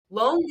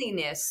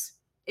Loneliness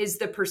is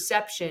the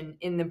perception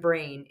in the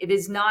brain. It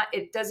is not,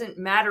 it doesn't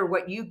matter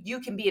what you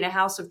can be in a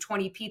house of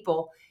 20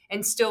 people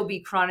and still be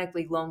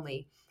chronically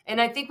lonely.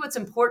 And I think what's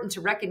important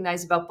to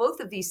recognize about both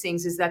of these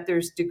things is that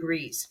there's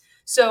degrees.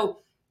 So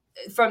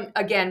from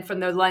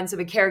the lens of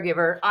a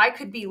caregiver, I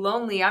could be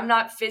lonely. I'm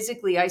not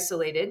physically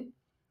isolated,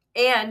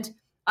 and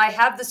I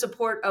have the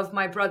support of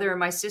my brother and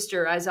my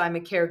sister as I'm a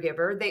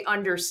caregiver. They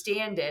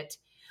understand it,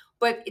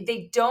 but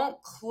they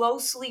don't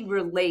closely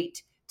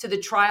relate to the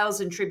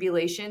trials and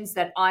tribulations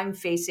that I'm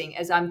facing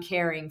as I'm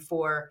caring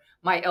for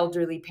my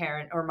elderly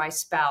parent or my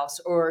spouse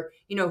or,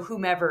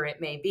 whomever it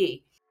may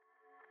be.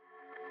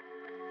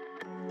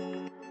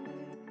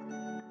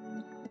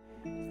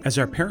 As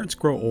our parents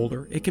grow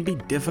older, it can be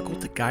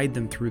difficult to guide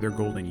them through their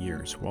golden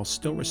years while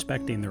still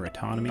respecting their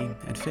autonomy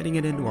and fitting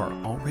it into our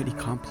already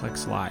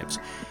complex lives.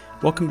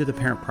 Welcome to the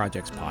Parent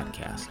Projects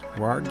podcast,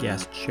 where our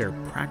guests share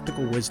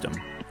practical wisdom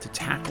to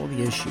tackle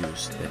the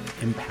issues that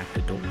impact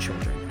adult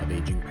children of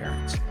aging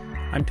parents.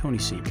 I'm Tony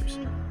Sievers.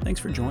 Thanks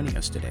for joining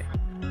us today.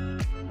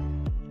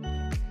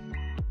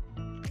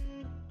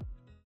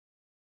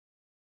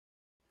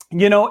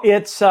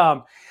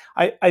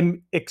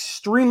 I'm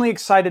extremely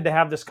excited to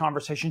have this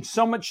conversation,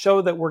 so much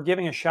so that we're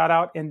giving a shout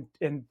out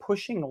and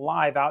pushing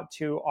live out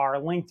to our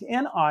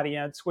LinkedIn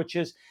audience, which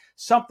is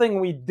something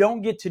we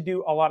don't get to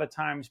do a lot of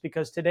times,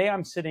 because today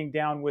I'm sitting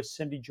down with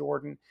Cindy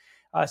Jordan.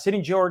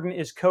 Cindy Jordan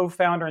is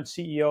co-founder and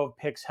CEO of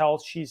Pix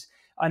Health. She's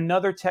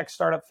another tech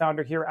startup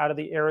founder here out of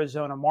the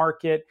Arizona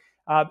market.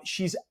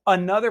 She's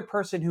another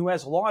person who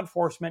has law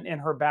enforcement in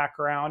her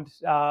background,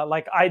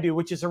 like I do,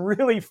 which is a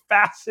really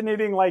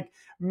fascinating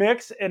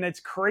mix. And it's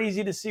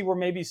crazy to see where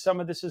maybe some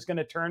of this is going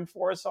to turn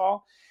for us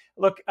all.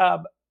 Look,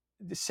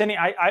 Cindy,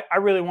 I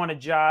really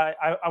want to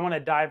I want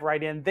to dive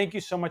right in. Thank you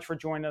so much for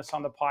joining us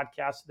on the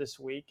podcast this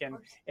week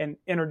and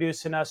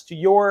introducing us to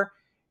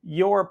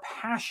your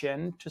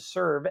passion to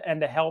serve and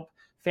to help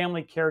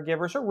family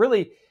caregivers, or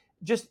really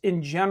just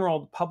in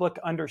general, the public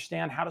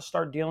understand how to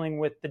start dealing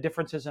with the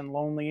differences in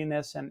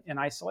loneliness and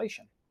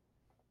isolation.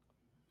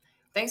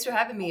 Thanks for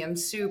having me. I'm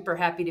super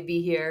happy to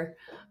be here.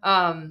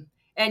 And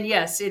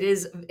yes,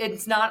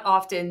 it's not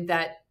often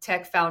that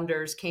tech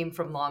founders came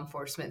from law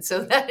enforcement.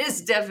 So that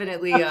is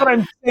definitely That's what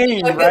I'm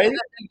saying, right?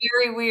 a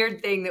very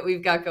weird thing that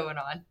we've got going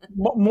on.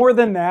 More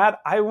than that,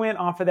 I went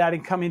off of that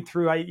and coming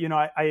through,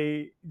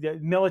 the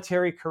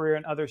military career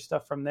and other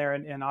stuff from there,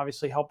 and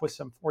obviously helped with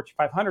some Fortune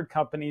 500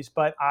 companies,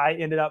 but I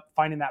ended up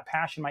finding that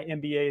passion. My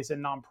MBA is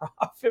in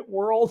nonprofit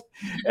world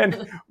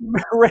and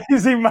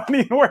raising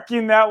money and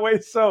working that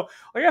way. So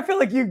I feel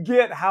like you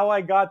get how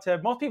I got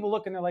to, most people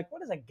look and they're like,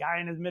 what is a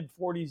guy in his mid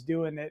 40s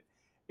doing at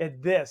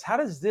this? How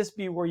does this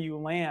be where you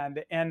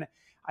land? And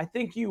I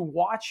think you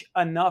watch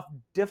enough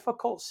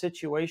difficult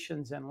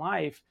situations in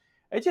life,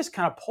 it just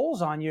kind of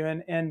pulls on you.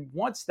 And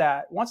once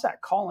that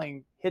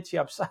calling hits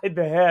you upside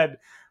the head,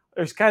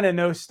 there's kind of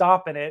no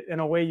stopping it, and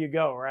away you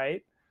go,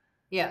 right?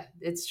 Yeah,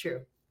 it's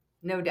true.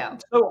 No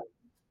doubt.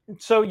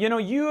 So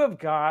you have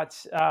got,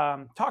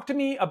 talk to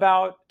me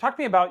about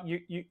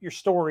your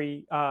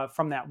story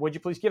from that. Would you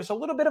please give us a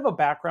little bit of a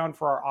background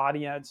for our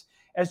audience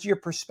as to your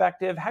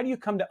perspective? How do you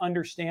come to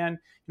understand,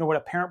 what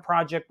a parent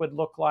project would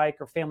look like,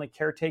 or family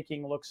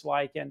caretaking looks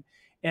like,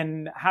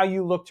 and how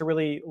you look to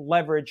really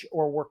leverage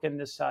or work in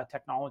this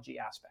technology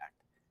aspect?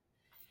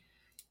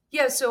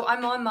 Yeah, so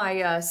I'm on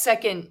my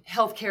second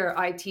healthcare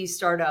IT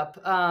startup.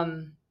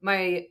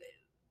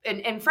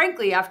 And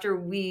frankly, after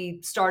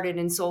we started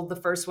and sold the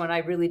first one, I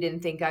really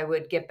didn't think I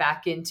would get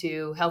back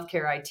into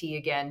healthcare IT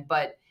again.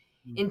 But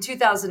in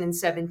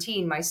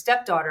 2017, my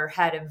stepdaughter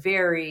had a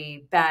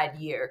very bad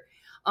year.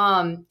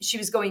 She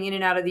was going in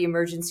and out of the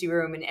emergency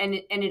room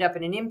and ended up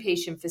in an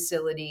inpatient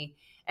facility.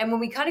 And when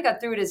we kind of got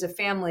through it as a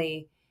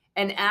family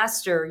and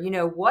asked her,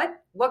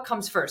 what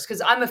comes first? Because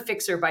I'm a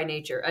fixer by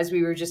nature, as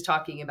we were just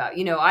talking about.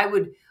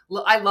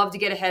 I love to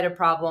get ahead of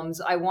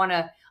problems. I want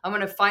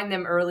to find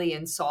them early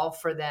and solve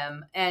for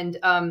them. And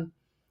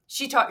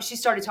she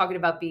started talking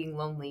about being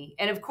lonely.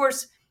 And of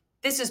course,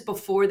 this is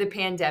before the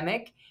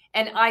pandemic.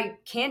 And I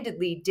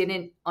candidly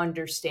didn't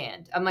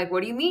understand. I'm like,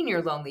 what do you mean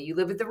you're lonely? You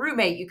live with a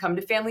roommate, you come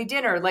to family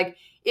dinner. Like,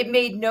 it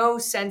made no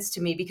sense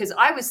to me, because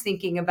I was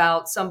thinking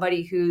about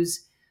somebody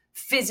who's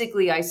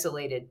physically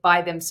isolated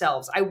by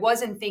themselves. I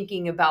wasn't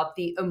thinking about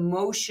the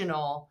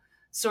emotional,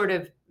 sort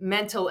of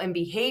mental and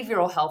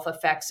behavioral health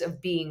effects of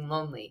being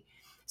lonely.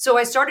 So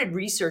I started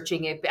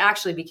researching it,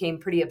 actually became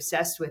pretty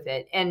obsessed with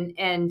it. And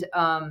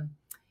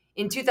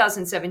in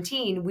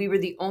 2017, we were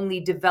the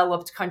only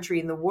developed country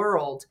in the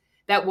world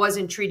that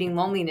wasn't treating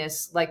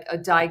loneliness like a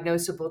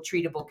diagnosable,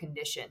 treatable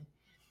condition.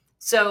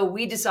 So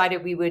we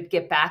decided we would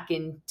get back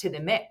into the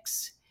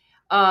mix.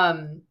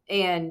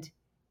 And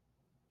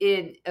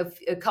in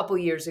a couple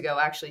years ago,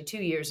 actually 2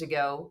 years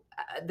ago,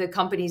 the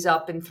company's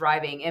up and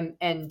thriving.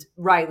 And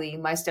Riley,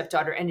 my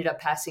stepdaughter, ended up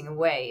passing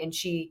away. And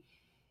she,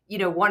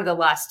 one of the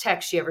last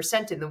texts she ever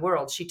sent in the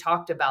world, she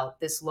talked about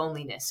this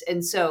loneliness.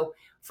 And so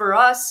for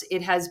us,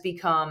 it has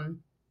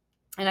become,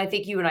 and I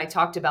think you and I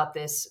talked about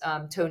this,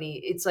 Tony,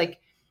 it's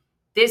like,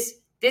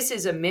 this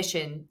is a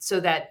mission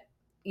so that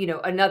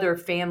another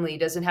family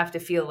doesn't have to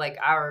feel like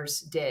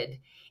ours did.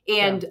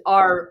 Yeah. And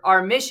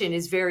our mission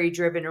is very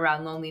driven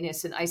around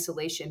loneliness and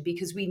isolation,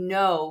 because we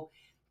know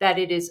that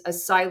it is a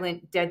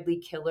silent, deadly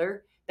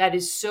killer that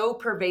is so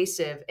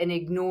pervasive and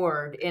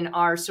ignored in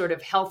our sort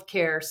of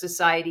healthcare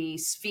society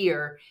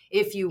sphere,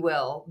 if you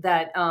will,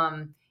 that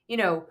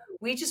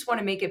we just want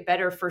to make it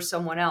better for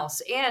someone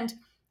else and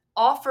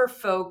offer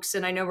folks,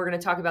 and I know we're going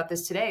to talk about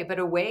this today, but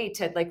a way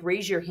to like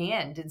raise your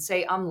hand and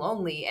say, I'm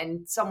lonely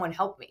and someone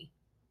help me.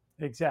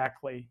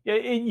 Exactly.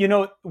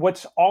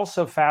 What's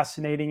also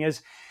fascinating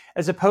is,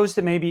 as opposed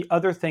to maybe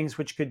other things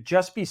which could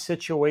just be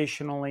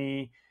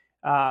situationally,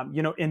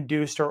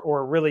 induced,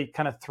 or really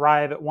kind of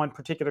thrive at one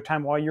particular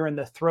time while you're in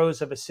the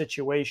throes of a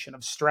situation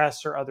of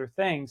stress or other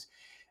things,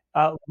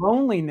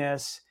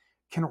 loneliness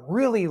can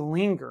really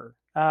linger.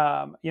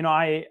 I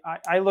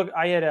look.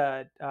 I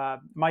had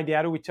my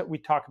dad, who we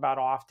talk about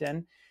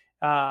often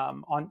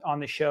on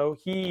the show.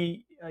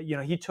 He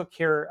took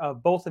care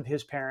of both of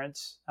his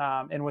parents,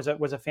 and was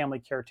a family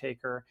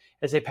caretaker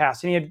as they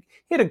passed. And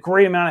he had a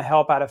great amount of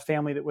help out of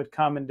family that would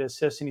come and to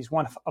assist. And he's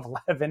one of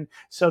 11,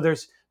 so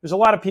there's a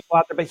lot of people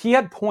out there. But he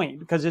had point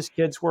because his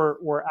kids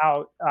were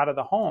out of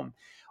the home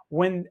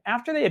when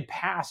after they had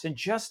passed, and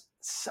just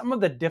some of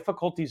the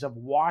difficulties of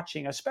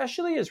watching,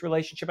 especially his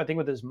relationship, I think,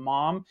 with his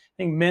mom. I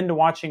think men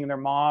watching their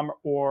mom,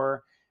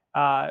 or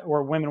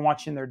women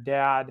watching their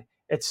dad.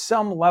 At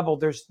some level,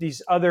 there's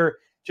these other,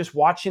 just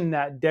watching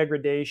that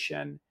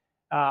degradation,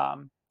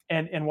 um,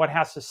 and what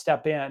has to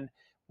step in,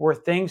 were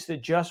things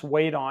that just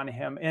weighed on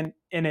him. And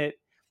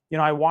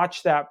I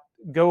watched that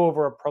go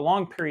over a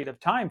prolonged period of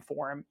time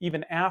for him,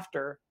 even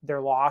after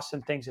their loss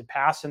and things had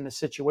passed and the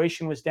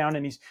situation was down,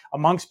 and he's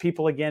amongst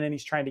people again, and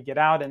he's trying to get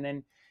out. And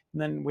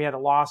then we had a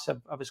loss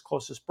of his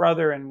closest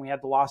brother, and we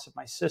had the loss of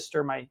my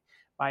sister, my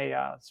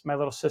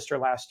little sister,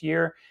 last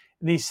year.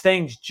 These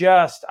things,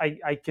 just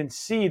I can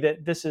see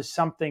that this is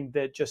something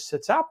that just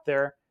sits out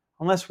there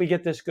unless we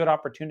get this good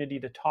opportunity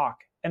to talk.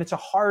 And it's a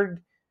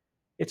hard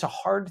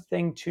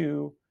thing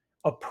to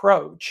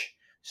approach.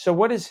 So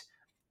what is,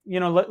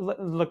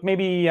 look,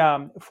 maybe,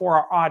 for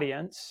our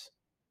audience,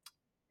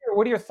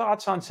 what are your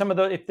thoughts on some of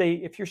the,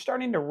 if you're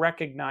starting to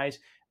recognize,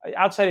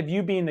 outside of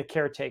you being the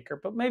caretaker,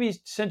 but maybe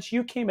since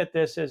you came at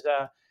this as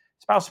a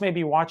spouse,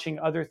 maybe watching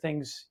other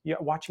things,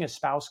 watching a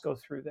spouse go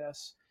through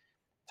this,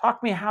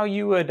 talk me how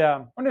you would,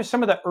 what are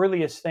some of the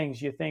earliest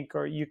things you think,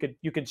 or you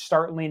could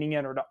start leaning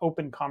in, or to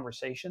open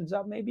conversations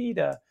up, maybe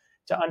to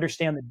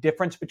understand the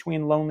difference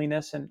between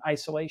loneliness and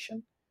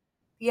isolation?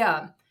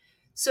 Yeah.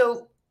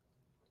 So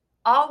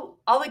I'll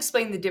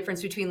explain the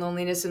difference between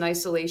loneliness and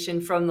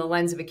isolation from the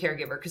lens of a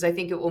caregiver, because I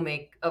think it will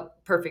make a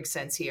perfect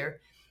sense here.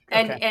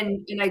 Okay.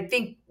 And I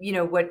think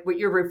what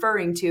you're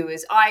referring to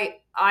is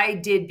I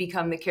did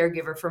become the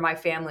caregiver for my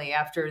family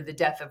after the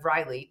death of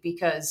Riley,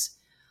 because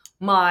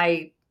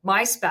my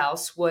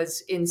spouse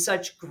was in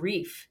such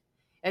grief,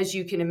 as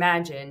you can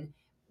imagine,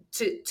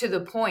 to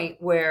the point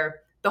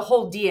where the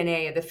whole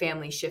DNA of the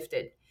family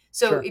shifted.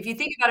 So Sure. if you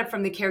think about it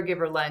from the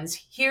caregiver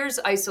lens, here's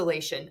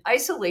isolation.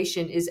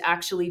 Isolation is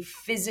actually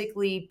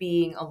physically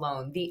being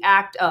alone. The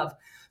act of,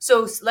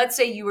 so let's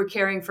say you were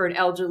caring for an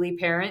elderly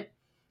parent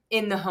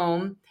in the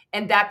home,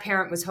 and that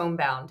parent was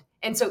homebound.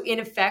 And so in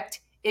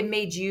effect, it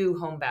made you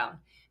homebound,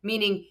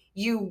 meaning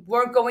you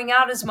weren't going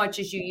out as much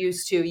as you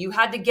used to. You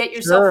had to get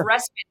yourself Sure.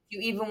 respite.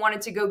 You even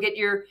wanted to go get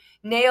your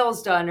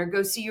nails done, or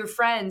go see your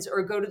friends,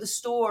 or go to the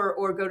store,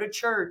 or go to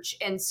church.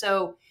 And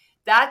so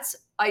that's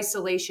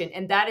isolation.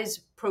 And that is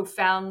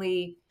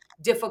profoundly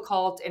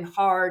difficult and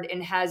hard,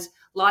 and has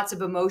lots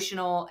of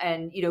emotional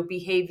and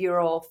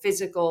behavioral,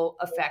 physical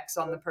effects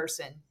on the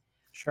person.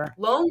 Sure.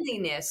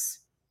 Loneliness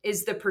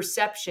is the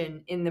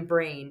perception in the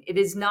brain. It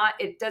is not,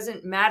 it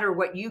doesn't matter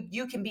what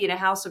you can be in a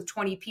house of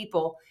 20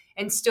 people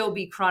and still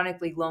be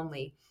chronically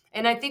lonely.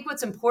 And I think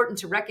what's important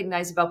to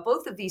recognize about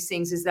both of these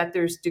things is that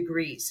there's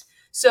degrees.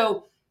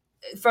 So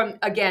from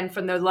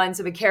the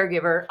lens of a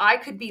caregiver, I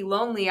could be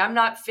lonely. I'm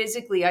not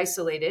physically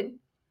isolated,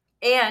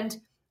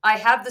 and I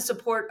have the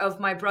support of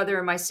my brother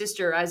and my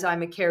sister as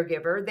I'm a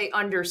caregiver. They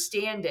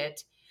understand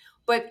it,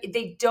 but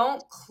they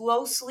don't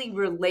closely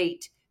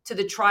relate to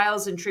the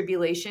trials and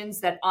tribulations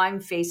that I'm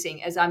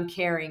facing as I'm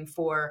caring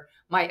for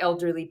my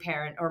elderly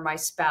parent, or my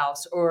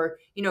spouse, or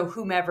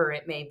whomever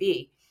it may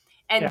be.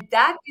 Yeah. And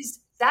that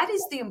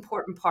is the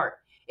important part.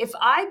 If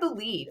I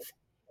believe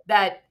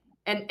that,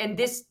 and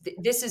this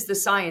is the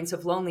science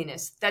of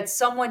loneliness, that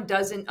someone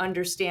doesn't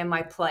understand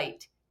my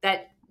plight,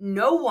 that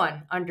no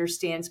one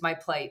understands my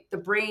plight, the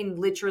brain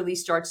literally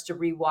starts to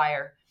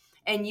rewire,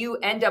 and you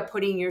end up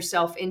putting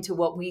yourself into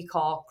what we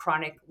call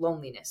chronic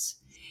loneliness.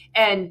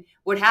 And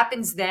what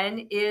happens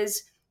then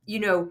is,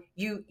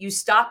 you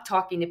stop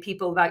talking to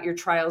people about your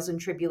trials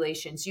and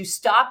tribulations. You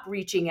stop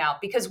reaching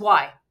out, because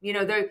why?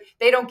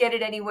 They don't get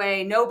it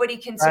anyway. Nobody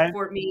can Right.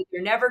 support me.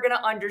 You're never going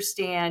to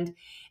understand.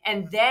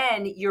 And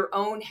then your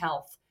own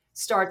health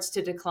starts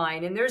to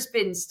decline. And there's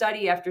been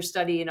study after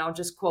study, and I'll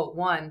just quote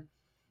one.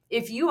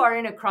 If you are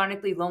in a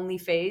chronically lonely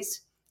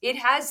phase, it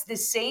has the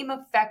same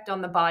effect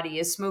on the body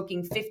as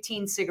smoking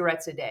 15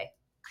 cigarettes a day.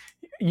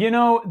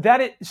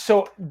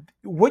 So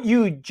what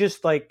you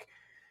just like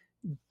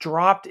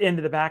dropped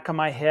into the back of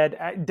my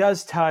head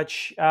does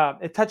touch.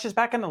 It touches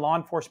back into law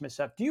enforcement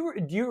stuff. Do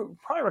you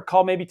probably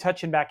recall maybe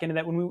touching back into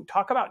that when we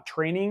talk about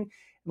training,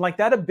 like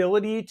that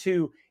ability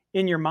to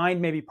in your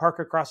mind maybe park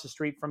across the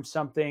street from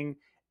something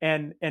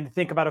and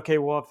think about, okay,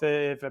 well,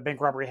 if a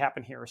bank robbery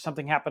happened here or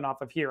something happened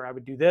off of here, I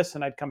would do this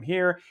and I'd come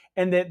here,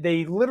 and that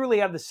they literally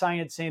have the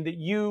science saying that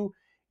you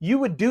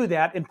would do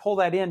that and pull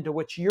that into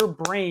which your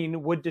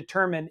brain would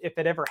determine if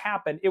it ever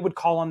happened, it would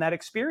call on that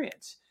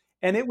experience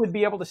and it would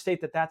be able to state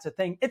that that's a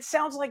thing. It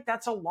sounds like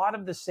that's a lot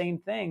of the same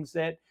things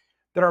that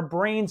our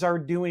brains are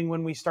doing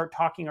when we start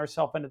talking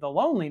ourselves into the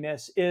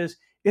loneliness. Is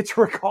it's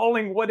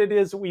recalling what it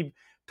is we've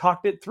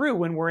talked it through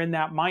when we're in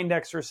that mind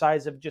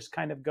exercise of just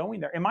kind of going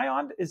there. Am I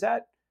on? Is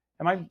that?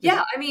 Am I? Is Yeah,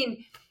 it? I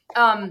mean,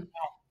 um,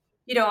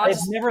 I'll I've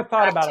just never go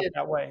thought back about it to,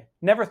 that way.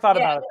 Never thought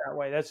yeah. about it that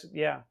way. That's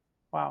yeah.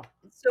 Wow.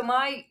 So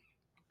my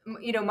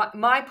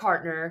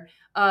partner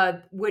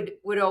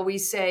would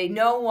always say,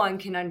 no one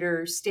can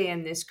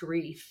understand this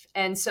grief,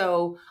 and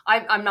so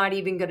I'm not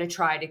even going to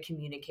try to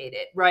communicate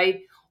it, right?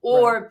 Right.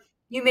 Or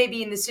you may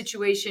be in the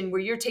situation where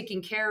you're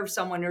taking care of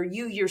someone, or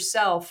you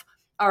yourself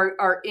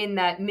are in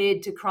that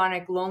mid to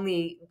chronic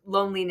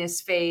loneliness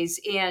phase,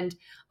 and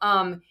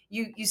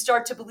you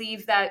start to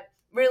believe that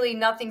really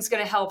nothing's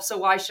going to help. So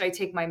why should I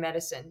take my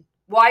medicine?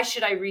 Why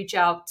should I reach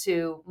out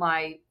to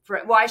my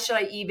friend? Why should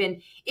I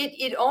even?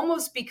 It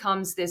almost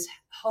becomes this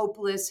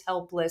hopeless,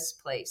 helpless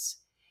place.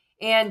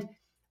 And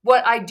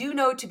what I do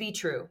know to be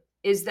true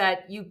is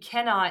that you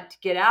cannot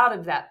get out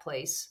of that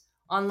place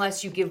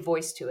unless you give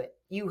voice to it.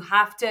 You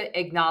have to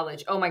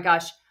acknowledge, oh my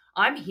gosh,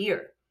 I'm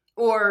here,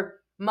 or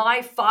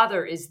my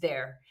father is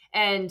there.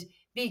 And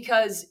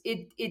because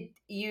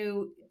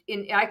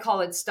I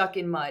call it stuck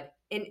in mud.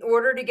 In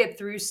order to get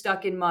through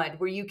stuck in mud,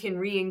 where you can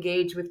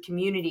re-engage with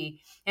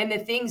community and the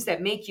things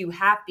that make you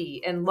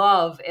happy and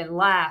love and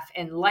laugh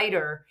and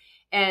lighter,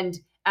 and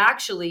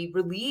actually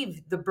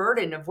relieve the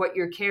burden of what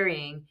you're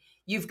carrying,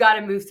 you've got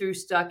to move through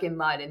stuck in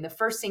mud. And the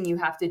first thing you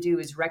have to do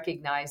is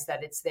recognize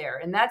that it's there.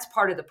 And that's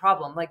part of the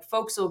problem. Like,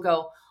 folks will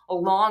go a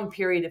long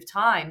period of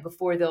time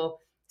before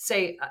they'll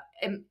say,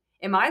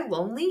 am I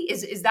lonely?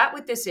 Is that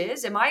what this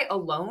is? Am I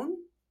alone?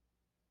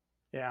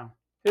 Yeah.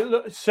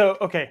 So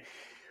okay,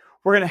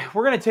 we're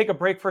gonna take a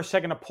break for a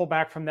second to pull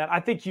back from that. I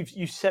think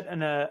you set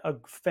in a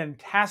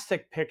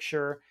fantastic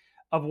picture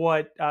of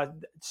what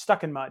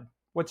stuck in mud.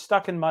 What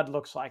stuck in mud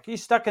looks like. You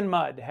stuck in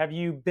mud. Have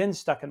you been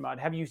stuck in mud?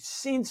 Have you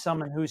seen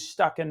someone who's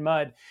stuck in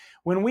mud?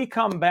 When we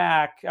come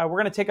back, we're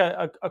going to take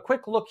a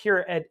quick look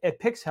here at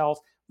Pix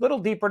Health, a little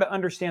deeper to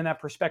understand that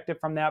perspective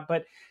from that.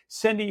 But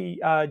Cindy,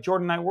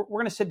 Jordan, and I, we're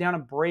going to sit down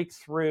and break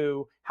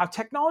through how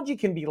technology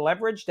can be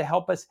leveraged to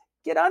help us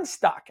get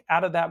unstuck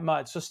out of that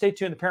mud. So stay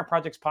tuned. The Parent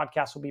Projects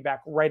podcast will be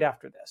back right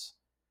after this.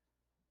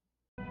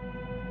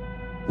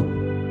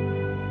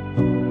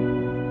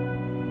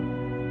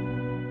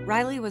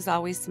 Riley was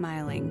always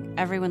smiling.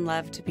 Everyone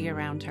loved to be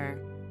around her.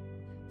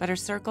 But her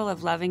circle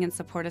of loving and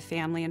supportive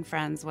family and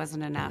friends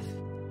wasn't enough.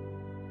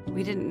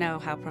 We didn't know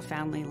how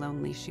profoundly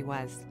lonely she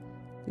was.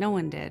 No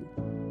one did.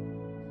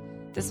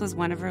 This was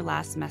one of her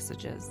last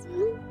messages.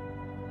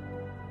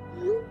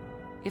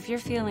 If you're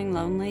feeling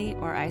lonely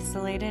or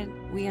isolated,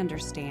 we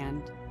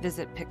understand.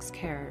 Visit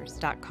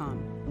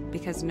pixcares.com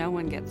because no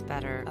one gets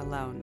better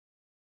alone.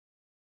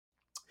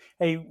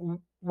 Hey,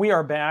 we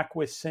are back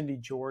with Cindy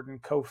Jordan,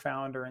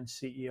 co-founder and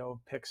CEO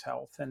of Pix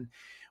Health, and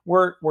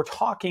we're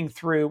talking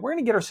through. We're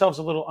going to get ourselves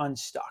a little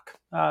unstuck.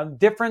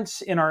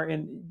 Difference in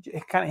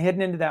kind of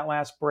heading into that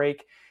last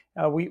break.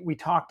 We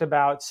talked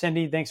about,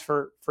 Cindy. Thanks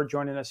for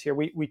joining us here.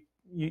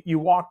 You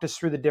walked us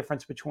through the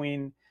difference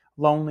between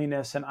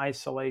loneliness and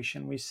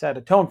isolation. We set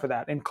a tone for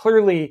that, and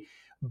clearly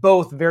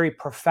both very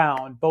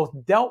profound, both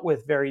dealt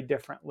with very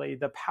differently.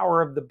 The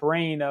power of the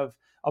brain of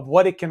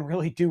what it can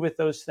really do with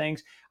those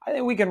things. I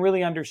think we can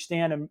really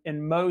understand,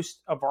 and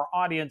most of our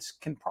audience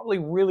can probably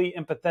really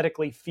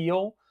empathetically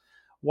feel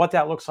what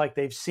that looks like.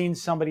 They've seen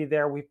somebody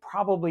there. We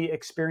probably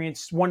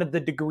experienced one of the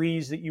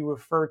degrees that you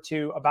refer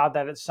to about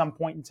that at some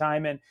point in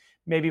time. And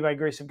maybe by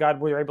grace of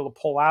God, we were able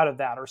to pull out of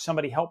that, or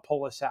somebody helped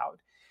pull us out.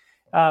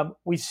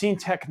 We've seen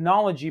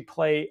technology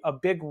play a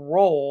big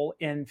role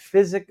in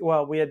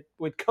Well, we had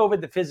with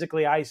COVID that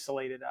physically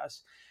isolated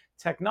us.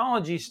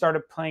 Technology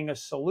started playing a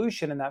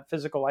solution in that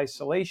physical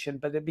isolation,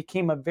 but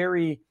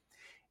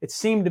it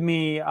seemed to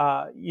me,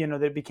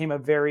 that it became a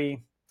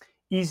very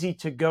easy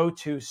to go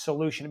to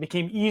solution. It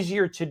became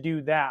easier to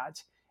do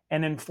that.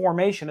 And in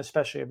formation,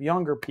 especially of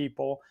younger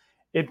people,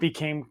 it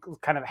became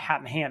kind of hat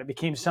in hand. It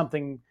became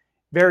something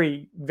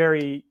very,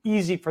 very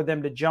easy for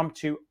them to jump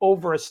to,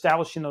 over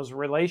establishing those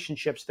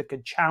relationships that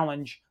could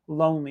challenge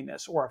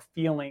loneliness or a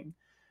feeling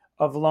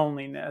of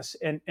loneliness,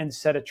 and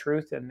set a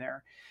truth in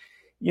there.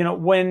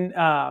 When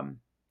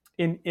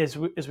as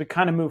we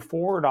kind of move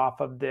forward off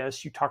of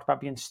this, you talked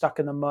about being stuck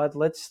in the mud.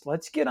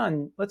 Let's get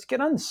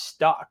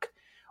unstuck.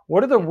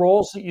 What are the Yeah.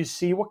 roles that you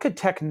see? What could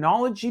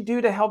technology do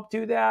to help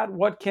do that?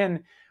 What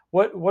can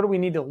what do we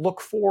need to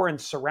look for in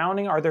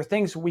surrounding? Are there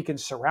things we can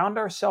surround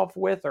ourselves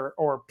with,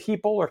 or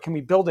people, or can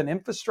we build an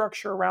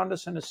infrastructure around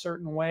us in a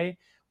certain way?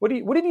 What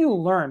did you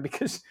learn?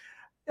 Because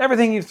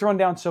everything you've thrown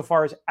down so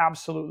far is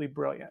absolutely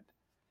brilliant.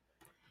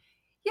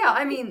 Yeah,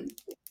 I mean,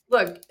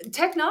 look,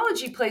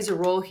 technology plays a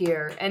role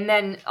here, and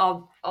then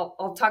I'll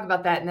talk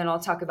about that, and then I'll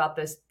talk about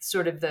this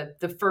sort of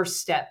the first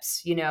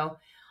steps.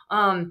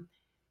 Um,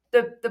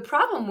 the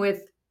problem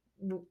with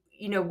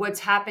what's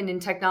happened in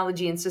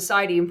technology and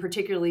society, and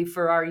particularly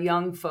for our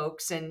young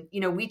folks, and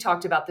we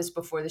talked about this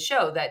before the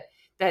show,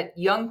 that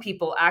young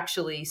people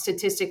actually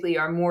statistically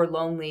are more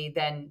lonely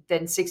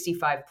than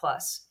 65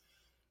 plus.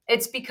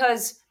 It's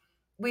because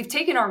we've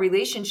taken our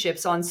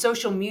relationships on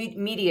social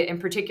media in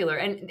particular,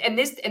 and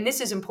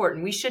this is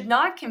important. We should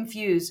not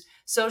confuse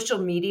social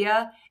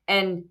media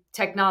and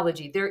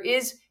technology. There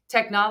is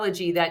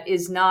technology that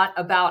is not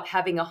about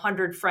having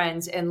 100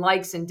 friends and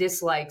likes and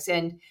dislikes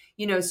and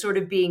sort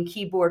of being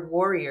keyboard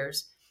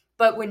warriors.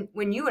 But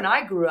when you and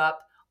I grew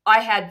up, I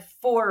had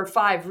 4 or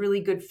 5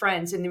 really good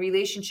friends, and the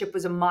relationship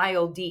was a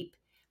mile deep.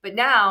 But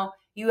now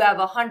you have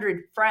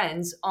 100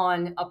 friends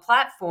on a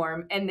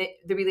platform, and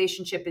the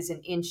relationship is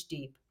an inch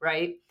deep,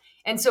 right?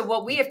 And so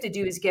what we have to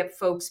do is get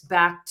folks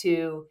back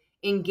to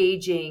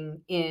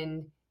engaging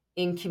in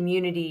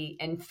community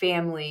and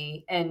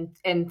family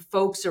and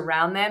folks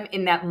around them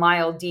in that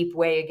mile deep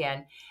way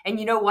again. And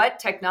you know what?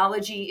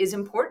 Technology is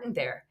important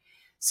there.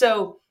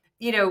 So,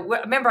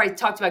 remember I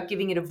talked about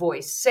giving it a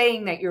voice,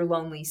 saying that you're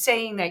lonely,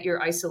 saying that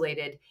you're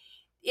isolated.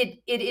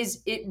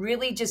 It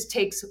really just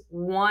takes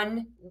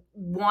one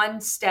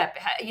step.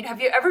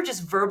 Have you ever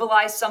just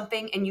verbalized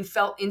something and you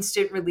felt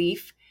instant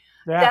relief?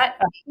 Yeah, That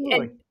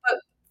absolutely. and but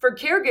for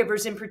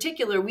caregivers in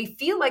particular, we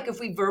feel like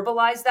if we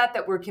verbalize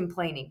that we're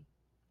complaining.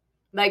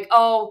 Like,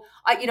 oh,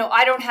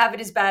 I don't have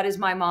it as bad as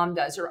my mom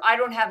does, or I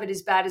don't have it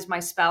as bad as my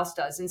spouse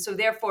does, and so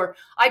therefore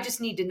I just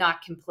need to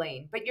not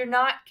complain. But you're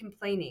not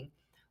complaining.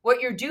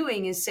 What you're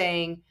doing is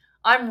saying,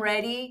 I'm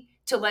ready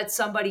to let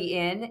somebody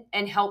in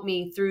and help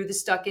me through the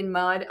stuck in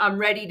mud. I'm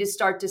ready to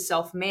start to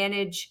self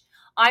manage.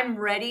 I'm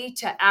ready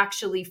to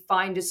actually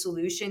find a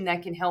solution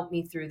that can help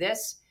me through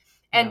this.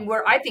 Yeah. And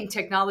where I think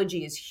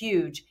technology is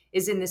huge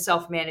is in the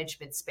self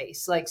management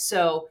space. Like,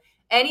 so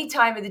any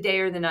time of the day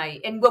or the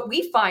night. And what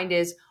we find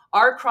is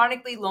our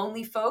chronically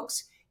lonely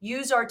folks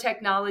use our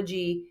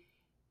technology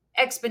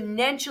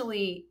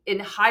exponentially in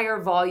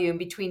higher volume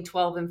between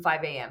 12 and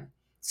 5 a.m.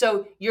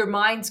 So your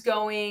mind's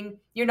going,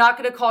 you're not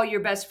going to call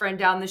your best friend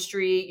down the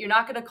street, you're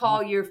not going to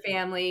call your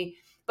family,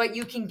 but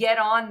you can get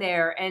on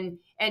there and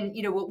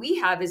what we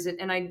have is,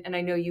 and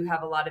I know you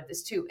have a lot of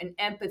this too, an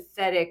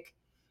empathetic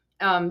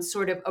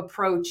sort of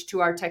approach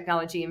to our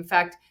technology. In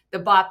fact, the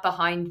bot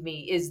behind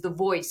me is the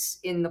voice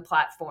in the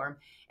platform,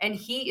 and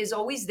he is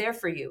always there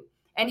for you.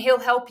 And he'll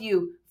help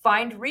you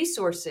find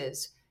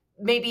resources,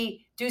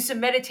 maybe do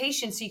some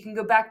meditation so you can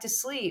go back to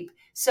sleep,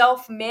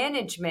 self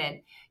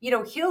management.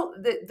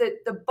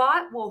 The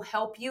bot will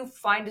help you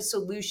find a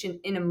solution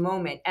in a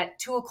moment at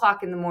 2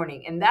 o'clock in the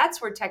morning. And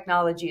that's where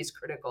technology is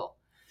critical.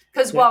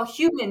 Because Yeah. while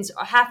humans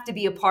have to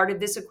be a part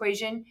of this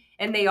equation,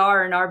 and they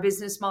are in our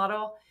business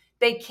model,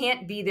 they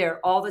can't be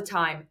there all the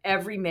time,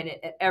 every minute,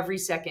 at every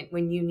second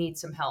when you need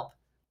some help.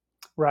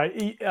 Right.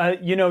 You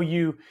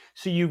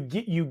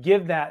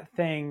give that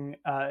thing,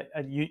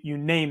 you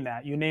name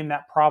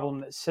that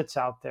problem that sits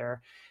out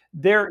there.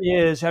 There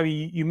is, I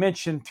mean, you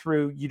mentioned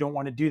through, you don't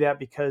want to do that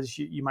because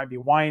you might be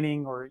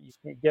whining or you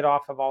can't get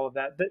off of all of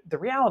that. The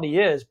reality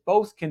is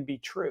both can be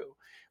true.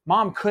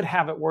 Mom could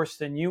have it worse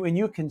than you, and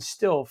you can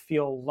still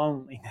feel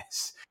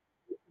loneliness.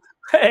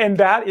 And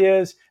that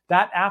is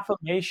that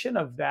affirmation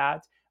of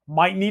that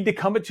might need to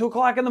come at 2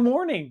 o'clock in the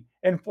morning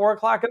and 4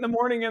 o'clock in the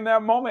morning in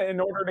that moment in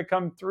order to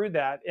come through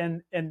that.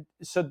 And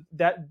so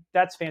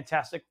that's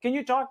fantastic. Can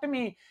you talk to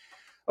me?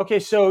 Okay,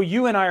 so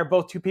you and I are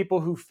both two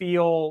people who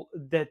feel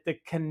that the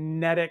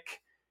kinetic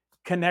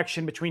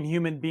connection between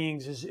human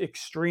beings is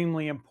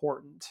extremely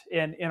important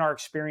in our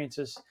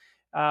experiences.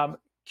 Um,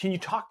 can you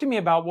talk to me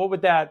about what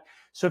would that?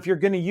 So if you're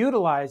going to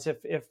utilize,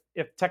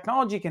 if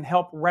technology can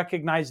help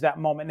recognize that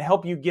moment and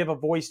help you give a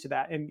voice to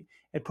that and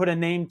put a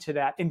name to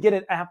that and get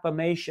an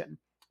affirmation,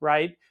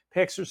 right?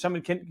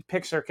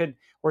 Pixar could,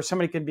 or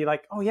somebody could be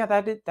like, oh yeah,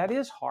 that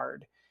is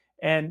hard,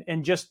 and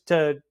just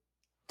to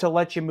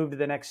let you move to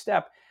the next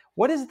step.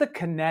 What is the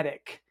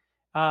kinetic,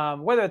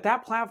 whether at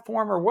that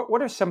platform or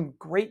what are some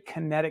great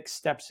kinetic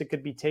steps that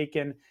could be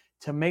taken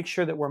to make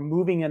sure that we're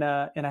moving in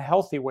a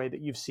healthy way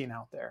that you've seen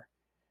out there?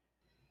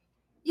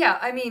 Yeah,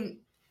 I mean,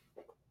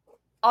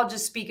 I'll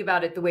just speak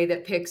about it the way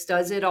that Pix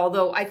does it,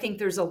 although I think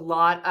there's a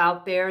lot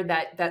out there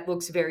that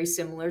looks very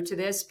similar to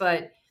this.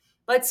 But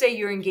let's say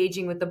you're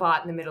engaging with the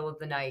bot in the middle of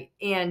the night,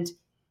 and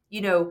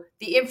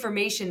the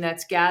information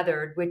that's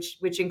gathered,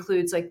 which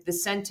includes like the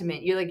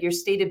sentiment, you're like your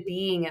state of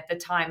being at the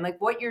time,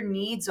 like what your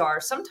needs are.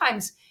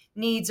 Sometimes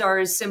needs are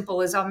as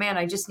simple as, oh man,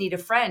 I just need a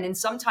friend, and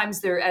sometimes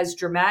they're as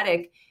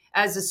dramatic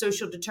as a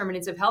social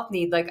determinants of health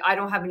need, like I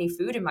don't have any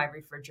food in my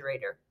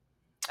refrigerator.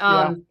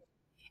 Yeah. Um,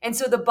 And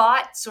so the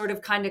bot sort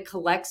of kind of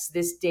collects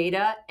this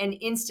data and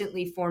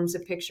instantly forms a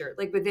picture,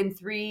 like within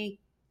three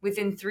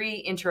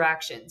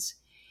interactions.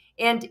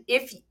 And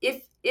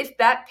if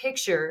that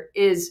picture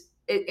is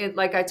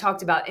like I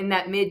talked about in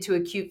that mid to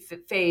acute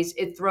phase,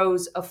 it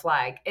throws a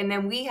flag. And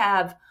then we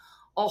have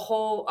a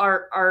whole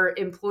our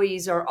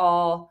employees are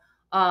all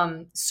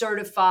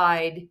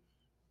certified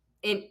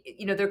in,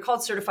 they're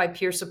called certified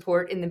peer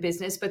support in the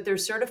business, but they're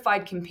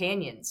certified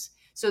companions.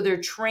 So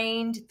they're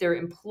trained, they're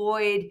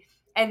employed,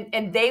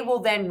 and they will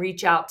then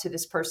reach out to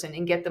this person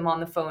and get them on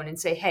the phone and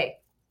say, hey,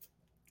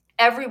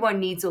 everyone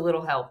needs a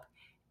little help.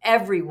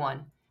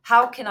 Everyone.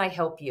 How can I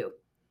help you?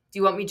 Do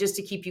you want me just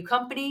to keep you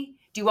company?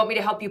 Do you want me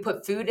to help you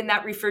put food in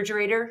that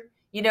refrigerator?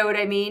 You know what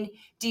I mean?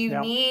 Do you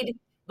Yeah. need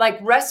like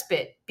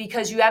respite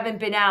because you haven't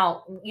been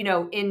out,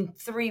 in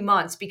 3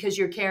 months because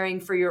you're caring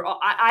for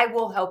I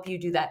will help you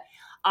do that.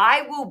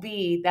 I will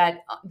be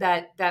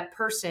that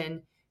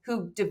person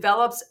who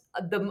develops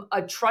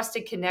a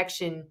trusted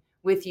connection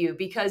with you,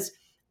 because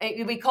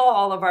we call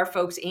all of our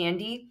folks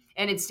Andy,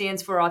 and it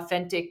stands for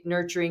authentic,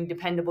 nurturing,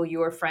 dependable,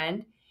 your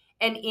friend.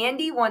 And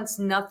Andy wants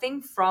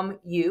nothing from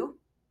you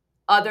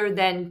other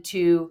than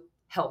to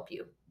help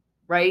you,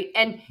 right?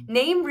 And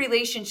name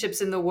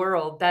relationships in the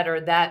world that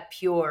are that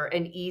pure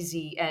and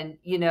easy. And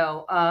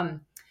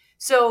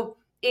so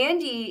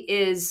Andy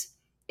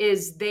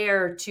is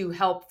there to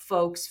help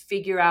folks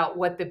figure out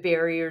what the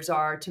barriers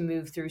are to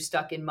move through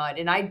stuck in mud.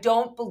 And I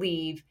don't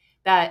believe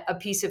that a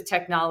piece of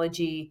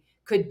technology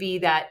could be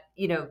that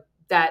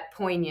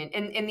poignant.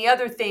 And the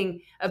other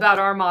thing about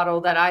our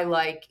model that I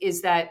like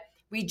is that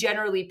we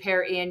generally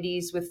pair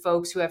Andes with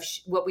folks who have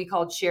what we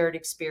call shared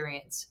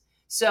experience.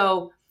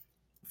 So,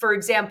 for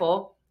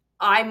example,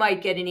 I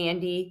might get an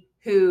Andy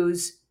who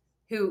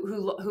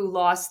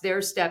lost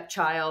their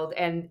stepchild,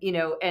 and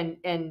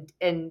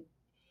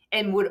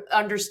would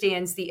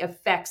understands the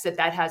effects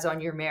that has on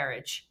your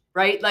marriage,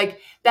 right? Like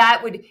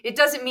it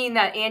doesn't mean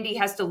that Andy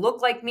has to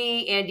look like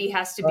me. Andy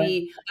has to Right.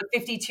 be a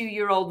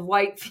 52-year-old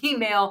white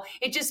female.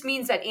 It just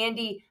means that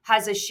Andy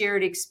has a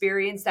shared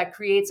experience that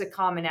creates a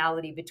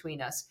commonality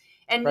between us.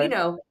 And, Right.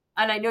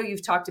 and I know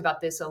you've talked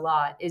about this a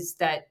lot, is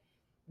that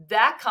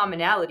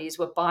commonality is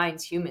what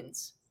binds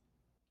humans.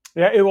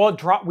 Yeah. It will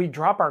drop. We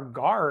drop our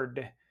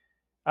guard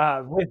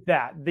with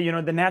that.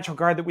 The natural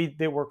guard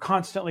that we're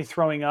constantly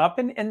throwing up,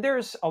 and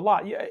there's a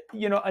lot.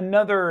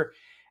 Another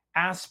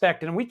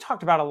aspect, and we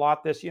talked about a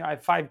lot this. I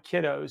have 5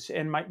 kiddos,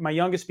 and my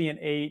youngest being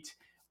 8,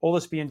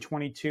 oldest being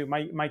 22.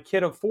 My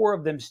kiddo, 4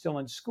 of them still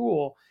in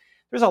school.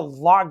 There's a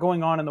lot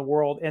going on in the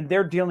world, and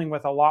they're dealing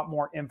with a lot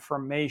more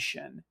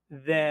information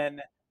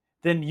than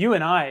you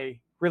and I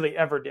really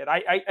ever did.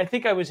 I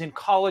think I was in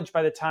college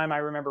by the time I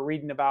remember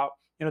reading about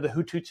the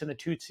Hutus and the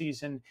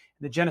Tutsis and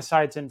the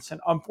genocides and some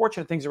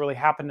unfortunate things that really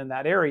happened in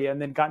that area,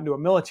 and then got into a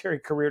military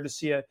career to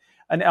see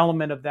an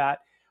element of that.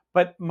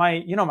 But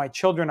my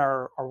children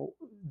are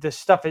this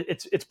stuff.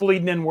 It's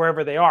bleeding in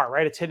wherever they are,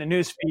 right? It's hitting a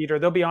news feed, or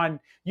they'll be on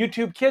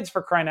YouTube Kids,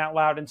 for crying out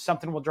loud, and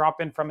something will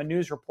drop in from a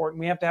news report, and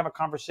we have to have a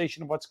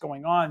conversation of what's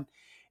going on.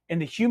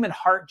 And the human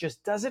heart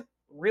just doesn't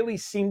really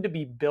seem to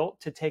be built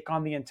to take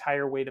on the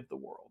entire weight of the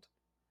world.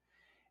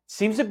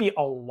 Seems to be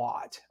a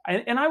lot,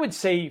 and I would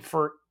say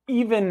for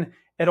even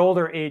at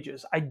older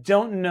ages, I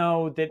don't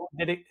know that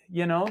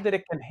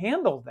it can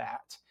handle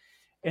that.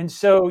 And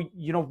so,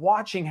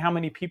 watching how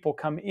many people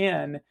come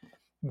in,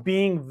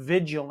 being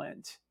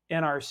vigilant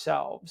in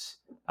ourselves,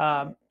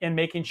 and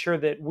making sure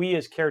that we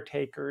as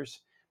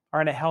caretakers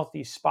are in a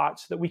healthy spot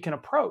so that we can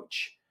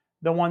approach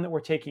the one that we're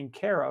taking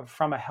care of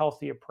from a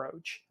healthy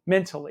approach,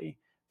 mentally,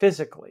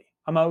 physically,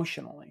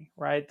 emotionally,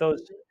 right?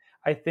 Those,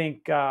 I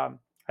think, I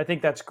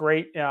think that's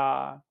great.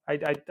 I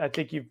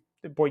think you've,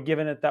 boy,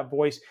 given it that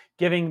voice,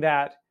 giving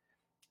that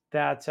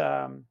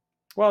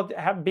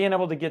being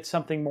able to get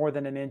something more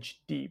than an inch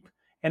deep.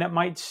 And it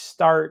might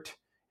start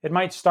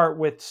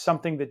with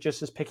something that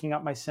just is picking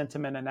up my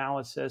sentiment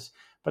analysis,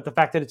 but the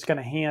fact that it's going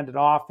to hand it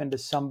off into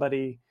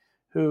somebody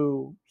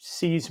who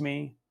sees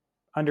me,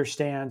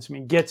 understands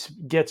me, gets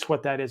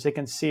what that is. They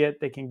can see it,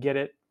 they can get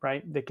it,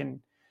 right? They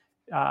can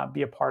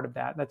be a part of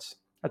that.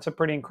 That's a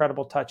pretty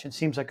incredible touch, and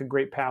seems like a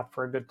great path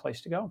for a good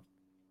place to go.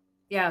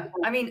 Yeah.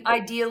 I mean,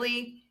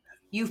 ideally,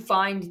 you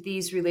find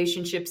these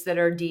relationships that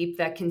are deep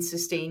that can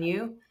sustain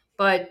you.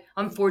 But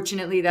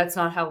unfortunately, that's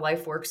not how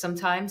life works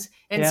sometimes.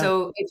 And Yeah,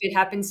 so if it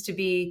happens to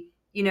be,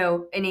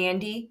 an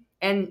Andy,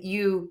 and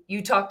you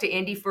talk to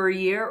Andy for a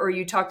year, or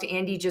you talk to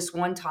Andy just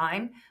one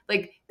time,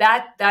 like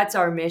that's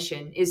our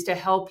mission, is to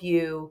help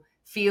you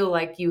feel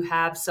like you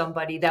have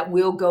somebody that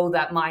will go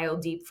that mile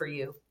deep for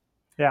you.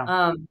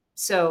 yeah,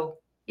 So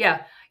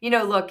yeah,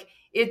 look,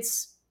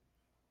 it's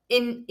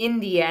in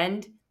the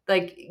end,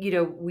 like,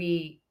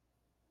 we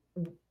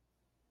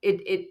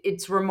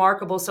it's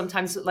remarkable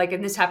sometimes, like,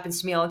 and this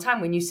happens to me all the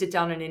time, when you sit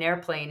down in an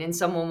airplane and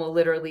someone will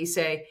literally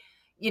say,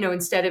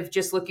 instead of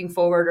just looking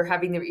forward or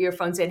having their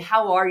earphones in,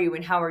 how are you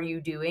and how are you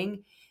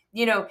doing?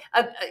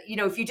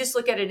 If you just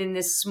look at it in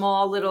this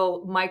small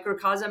little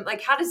microcosm,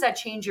 like, how does that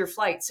change your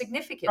flight? oh,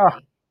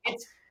 Significantly.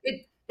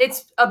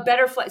 It's a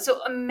better flight. So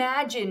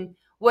imagine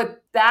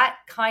what that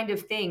kind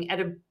of thing at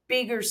a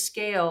bigger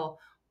scale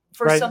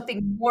for Right.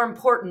 something more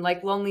important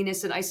like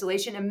loneliness and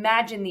isolation,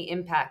 imagine the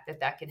impact that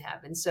that can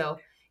have. And so,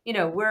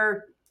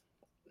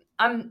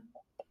 I'm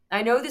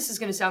I know this is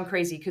going to sound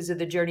crazy because of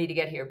the journey to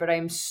get here, but I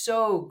am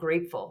so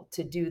grateful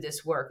to do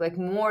this work, like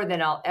more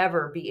than I'll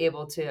ever be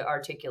able to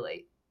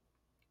articulate.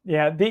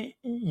 Yeah,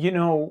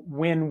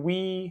 when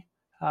we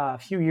a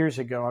few years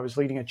ago, I was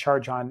leading a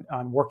charge on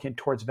working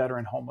towards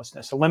veteran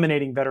homelessness,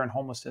 eliminating veteran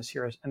homelessness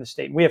here in the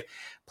state. We have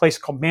a place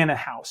called Manna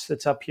House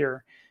that's up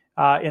here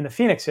in the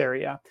Phoenix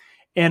area,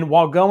 and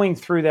while going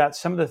through that,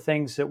 some of the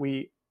things that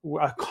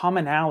a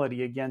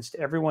commonality against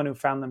everyone who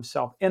found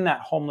themselves in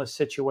that homeless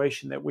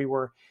situation that we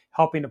were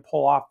helping to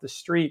pull off the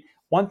street,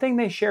 one thing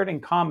they shared in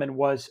common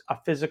was a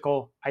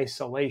physical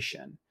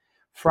isolation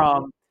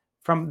from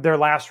their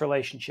last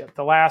relationship.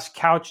 The last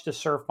couch to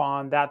surf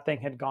on, that thing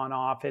had gone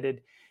off.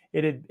 It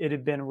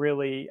had been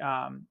really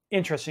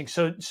interesting.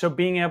 So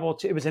being able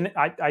to, it was an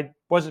I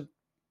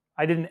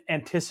didn't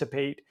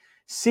anticipate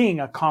seeing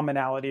a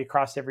commonality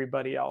across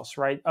everybody else,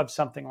 right, of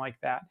something like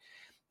that.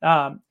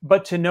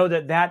 But to know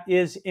that that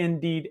is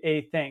indeed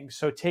a thing.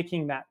 So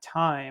taking that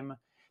time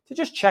to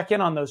just check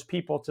in on those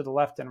people to the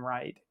left and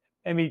right.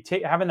 I mean,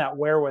 having that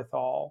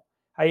wherewithal.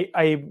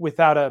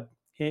 Without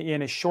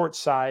in a short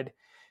side,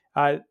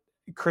 uh,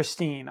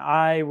 Christine,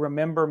 I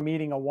remember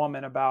meeting a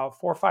woman about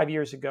 4 or 5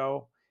 years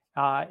ago,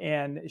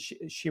 and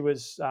she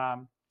was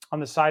on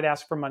the side,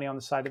 asked for money on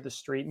the side of the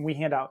street, and we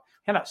hand out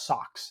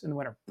socks in the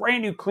winter,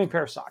 brand new clean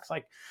pair of socks.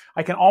 Like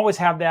I can always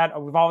have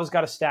that. We've always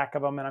got a stack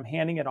of them, and I'm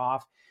handing it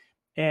off.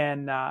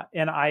 And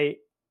I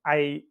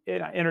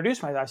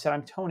introduced myself. I said,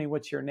 "I'm Tony.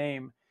 What's your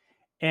name?"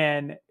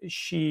 And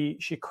she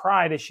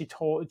cried as she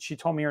told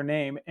me her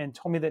name and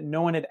told me that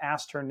no one had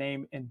asked her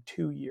name in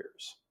 2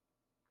 years.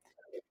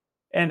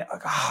 And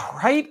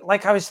right,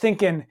 like I was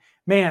thinking,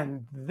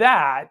 man,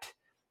 that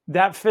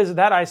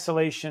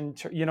isolation,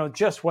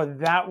 just what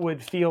that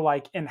would feel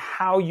like, and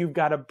how you've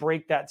got to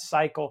break that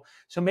cycle.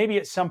 So maybe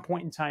at some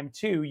point in time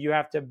too, you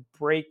have to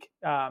break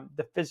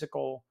the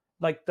physical,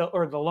 like the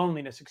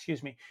loneliness.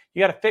 Excuse me.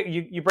 You got to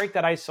you break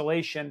that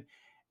isolation,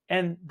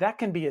 and that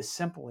can be as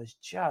simple as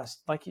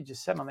just like you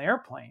just said on the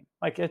airplane.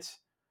 Like it's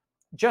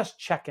just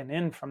checking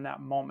in from that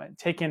moment,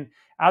 taking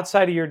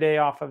outside of your day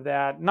off of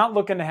that, not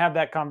looking to have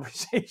that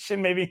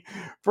conversation maybe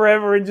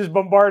forever and just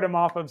bombard them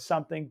off of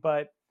something.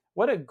 But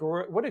what a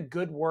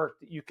good work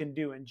that you can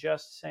do in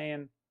just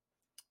saying,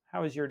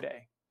 "How was your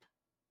day?"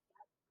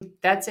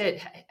 That's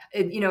it.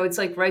 It's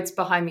like right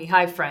behind me.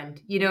 Hi,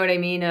 friend. You know what I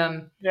mean?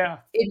 Yeah,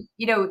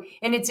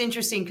 And it's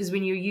interesting because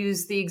when you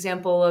use the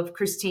example of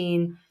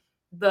Christine,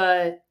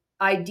 the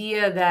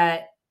idea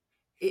that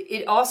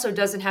it also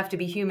doesn't have to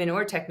be human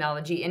or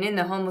technology. And in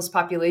the homeless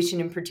population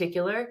in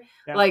particular,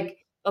 yeah. like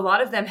a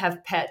lot of them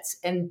have pets,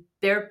 and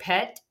their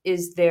pet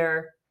is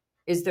their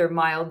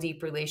mild,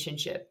 deep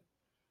relationship.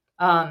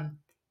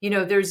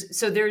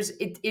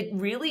 It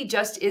really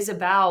just is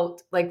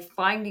about like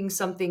finding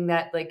something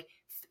that like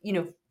you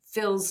know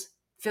fills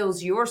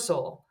your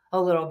soul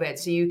a little bit,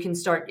 so you can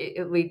start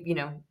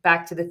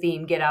back to the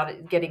theme,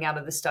 getting out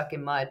of the stuck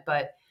in mud.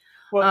 But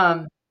Well,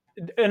 um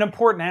an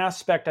important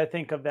aspect I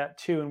think of that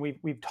too, and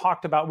we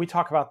talk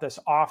about this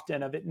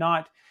often, of it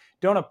not,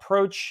 don't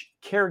approach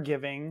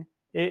caregiving,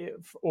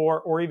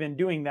 or even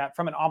doing that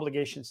from an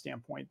obligation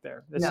standpoint.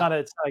 There, no. it's not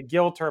a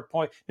guilt or a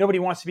point. Nobody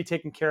wants to be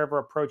taken care of or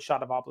approached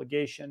out of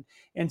obligation.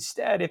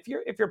 Instead, if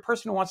you're a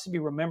person who wants to be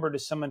remembered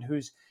as someone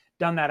who's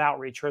done that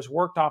outreach or has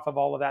worked off of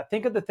all of that,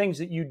 think of the things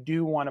that you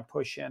do want to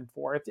push in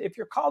for. If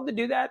you're called to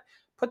do that,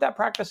 put that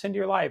practice into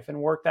your life and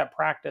work that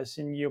practice,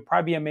 and you'll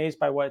probably be amazed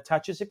by what it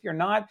touches. If you're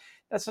not,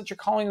 that's not your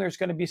calling. There's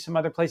going to be some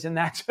other place, and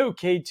that's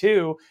okay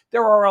too.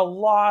 There are a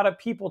lot of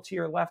people to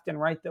your left and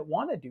right that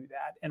want to do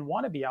that and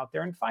want to be out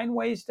there, and find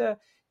ways to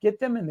get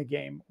them in the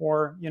game,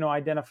 or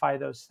identify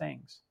those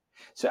things.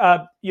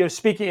 So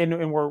speaking,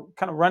 and we're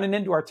kind of running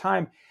into our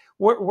time.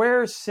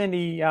 Where's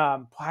Cindy?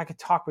 I could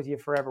talk with you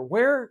forever.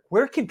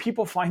 Where can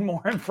people find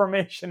more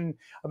information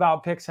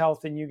about Pix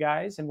Health and you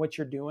guys and what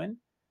you're doing?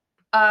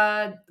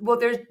 Well,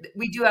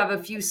 we do have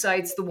a few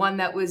sites. The one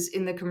that was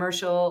in the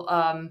commercial,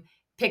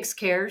 Pix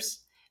Cares,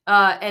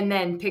 and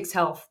then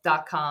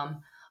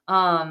pixhealth.com.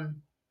 Um,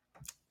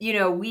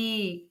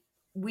 we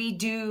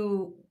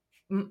do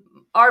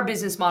our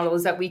business model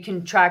is that we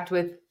contract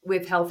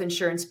with health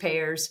insurance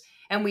payers,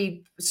 and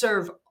we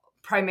serve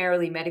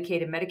primarily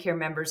Medicaid and Medicare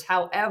members.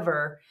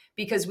 However,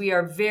 because we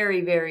are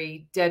very,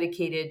 very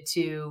dedicated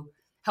to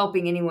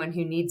helping anyone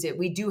who needs it,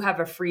 we do have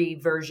a free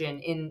version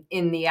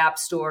in the App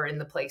Store, in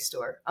the Play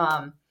Store.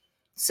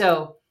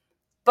 So,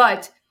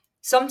 but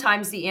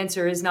sometimes the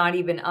answer is not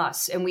even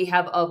us, and we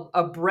have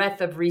a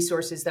breadth of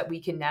resources that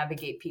we can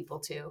navigate people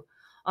to.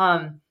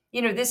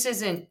 This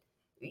isn't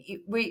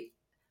we.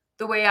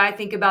 The way I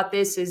think about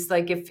this is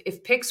like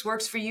if Pix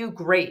works for you,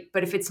 great.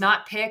 But if it's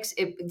not Pix,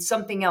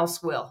 something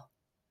else will.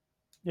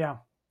 Yeah,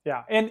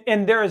 yeah,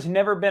 and there has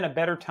never been a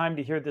better time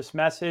to hear this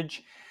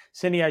message,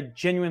 Cindy. I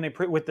genuinely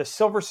with the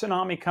silver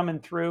tsunami coming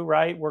through,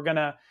 right?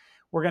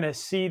 We're going to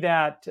see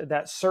that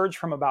surge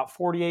from about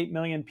 48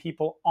 million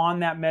people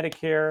on that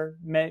Medicare,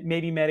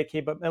 maybe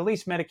Medicaid, but at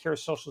least Medicare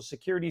Social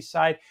Security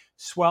side,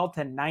 swell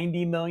to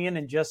 90 million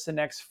in just the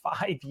next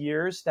 5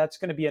 years. That's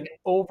going to be an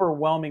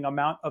overwhelming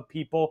amount of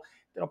people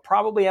that'll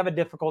probably have a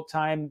difficult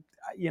time,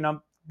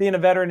 being a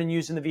veteran and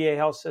using the VA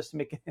health system.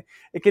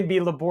 It can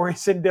be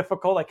laborious and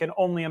difficult. I can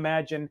only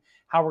imagine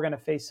how we're going to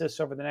face this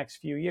over the next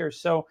few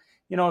years. So,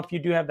 if you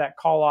do have that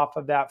call off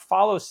of that,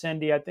 follow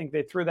Cindy. I think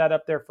they threw that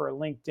up there for a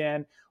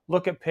LinkedIn.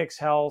 Look at Pix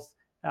Health,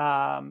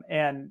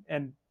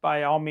 and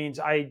by all means,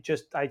 I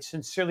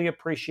sincerely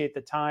appreciate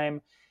the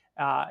time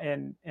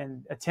and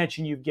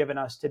attention you've given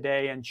us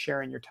today and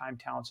sharing your time,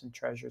 talents, and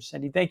treasures.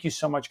 Cindy, thank you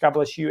so much. God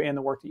bless you and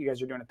the work that you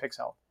guys are doing at Pix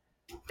Health.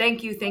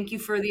 Thank you. Thank you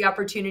for the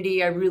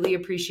opportunity. I really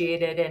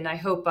appreciate it, and I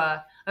hope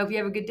you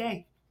have a good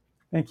day.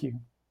 Thank you.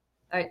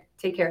 All right,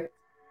 take care.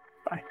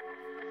 Bye.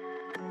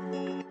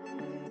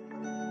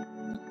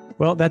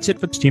 Well, that's it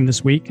for the team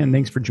this week, and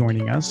thanks for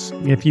joining us.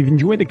 If you've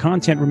enjoyed the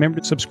content, remember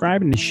to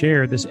subscribe and to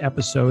share this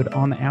episode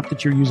on the app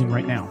that you're using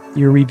right now.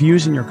 Your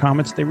reviews and your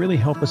comments, they really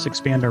help us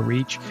expand our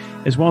reach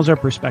as well as our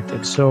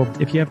perspective. So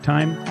if you have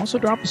time, also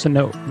drop us a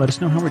note. Let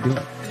us know how we're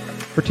doing.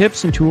 For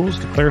tips and tools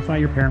to clarify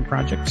your parent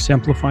project,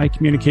 simplify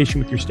communication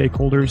with your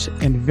stakeholders,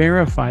 and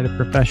verify the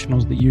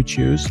professionals that you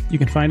choose, you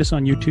can find us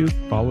on YouTube,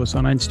 follow us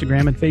on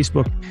Instagram and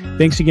Facebook.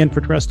 Thanks again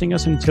for trusting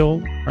us.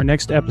 Until our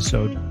next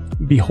episode,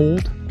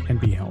 behold and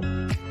be held.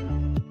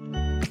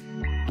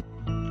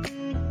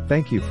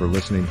 Thank you for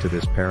listening to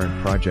this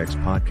Parent Projects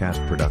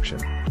podcast production.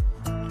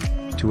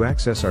 To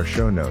access our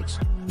show notes,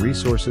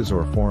 resources,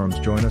 or forums,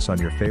 join us on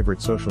your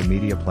favorite social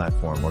media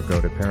platform or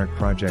go to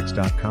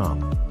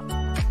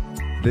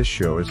parentprojects.com. This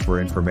show is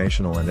for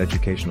informational and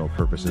educational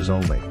purposes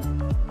only.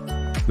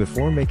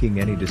 Before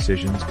making any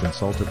decisions,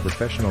 consult a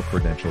professional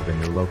credentialed in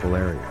your local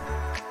area.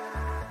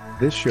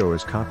 This show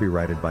is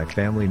copyrighted by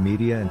Family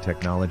Media and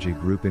Technology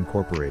Group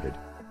Incorporated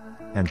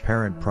and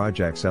Parent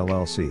Projects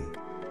LLC.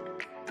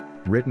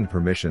 Written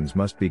permissions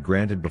must be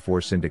granted before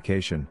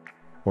syndication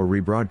or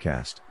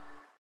rebroadcast.